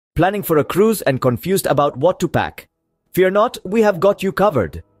Planning for a cruise and confused about what to pack? Fear not, we have got you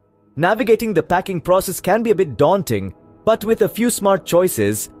covered. Navigating the packing process can be a bit daunting, but with a few smart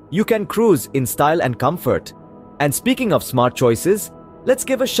choices, you can cruise in style and comfort. And speaking of smart choices, let's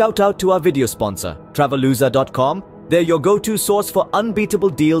give a shout out to our video sponsor, Travelooza.com. They're your go-to source for unbeatable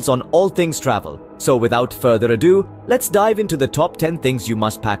deals on all things travel. So without further ado, let's dive into the top 10 things you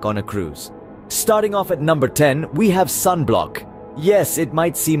must pack on a cruise. Starting off at number 10, we have sunblock. Yes, it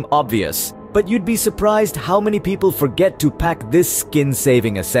might seem obvious, but you'd be surprised how many people forget to pack this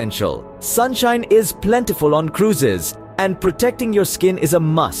skin-saving essential. Sunshine is plentiful on cruises, and protecting your skin is a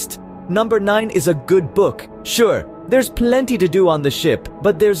must. Number 9 is a good book. Sure, there's plenty to do on the ship,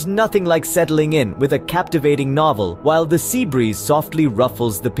 but there's nothing like settling in with a captivating novel while the sea breeze softly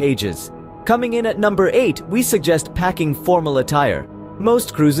ruffles the pages. Coming in at number 8, we suggest packing formal attire.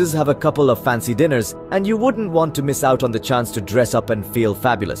 Most cruises have a couple of fancy dinners, and you wouldn't want to miss out on the chance to dress up and feel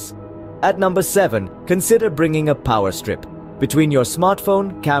fabulous. At number 7, consider bringing a power strip. Between your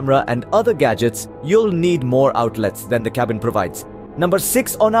smartphone, camera, and other gadgets, you'll need more outlets than the cabin provides. Number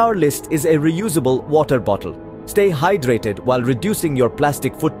 6 on our list is a reusable water bottle. Stay hydrated while reducing your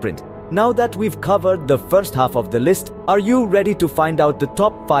plastic footprint. Now that we've covered the first half of the list, are you ready to find out the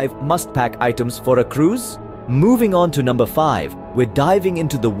top 5 must-pack items for a cruise? Moving on to number 5, we're diving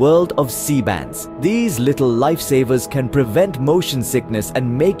into the world of sea bands. These little lifesavers can prevent motion sickness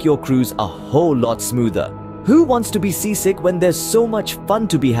and make your cruise a whole lot smoother. Who wants to be seasick when there's so much fun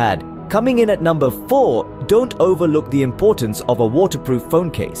to be had? Coming in at number 4, don't overlook the importance of a waterproof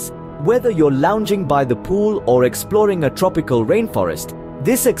phone case. Whether you're lounging by the pool or exploring a tropical rainforest,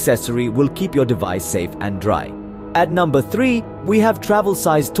 this accessory will keep your device safe and dry. At number 3, we have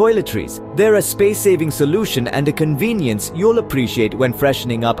travel-sized toiletries. They're a space-saving solution and a convenience you'll appreciate when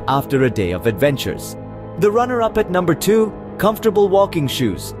freshening up after a day of adventures. The runner-up at number 2, comfortable walking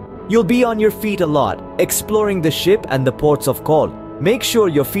shoes. You'll be on your feet a lot, exploring the ship and the ports of call. Make sure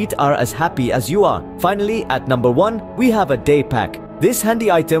your feet are as happy as you are. Finally, at number 1, we have a day pack. This handy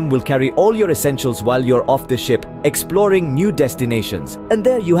item will carry all your essentials while you're off the ship, exploring new destinations. And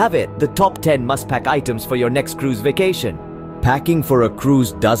there you have it, the top 10 must-pack items for your next cruise vacation. Packing for a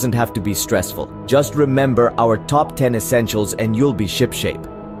cruise doesn't have to be stressful. Just remember our top 10 essentials and you'll be shipshape.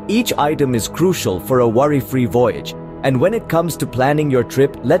 Each item is crucial for a worry-free voyage. And when it comes to planning your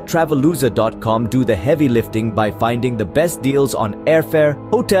trip, let Travelooza.com do the heavy lifting by finding the best deals on airfare,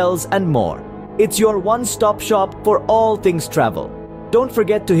 hotels, and more. It's your one-stop shop for all things travel. Don't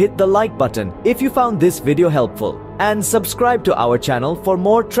forget to hit the like button if you found this video helpful, and subscribe to our channel for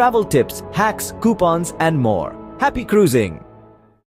more travel tips, hacks, coupons, and more. Happy cruising!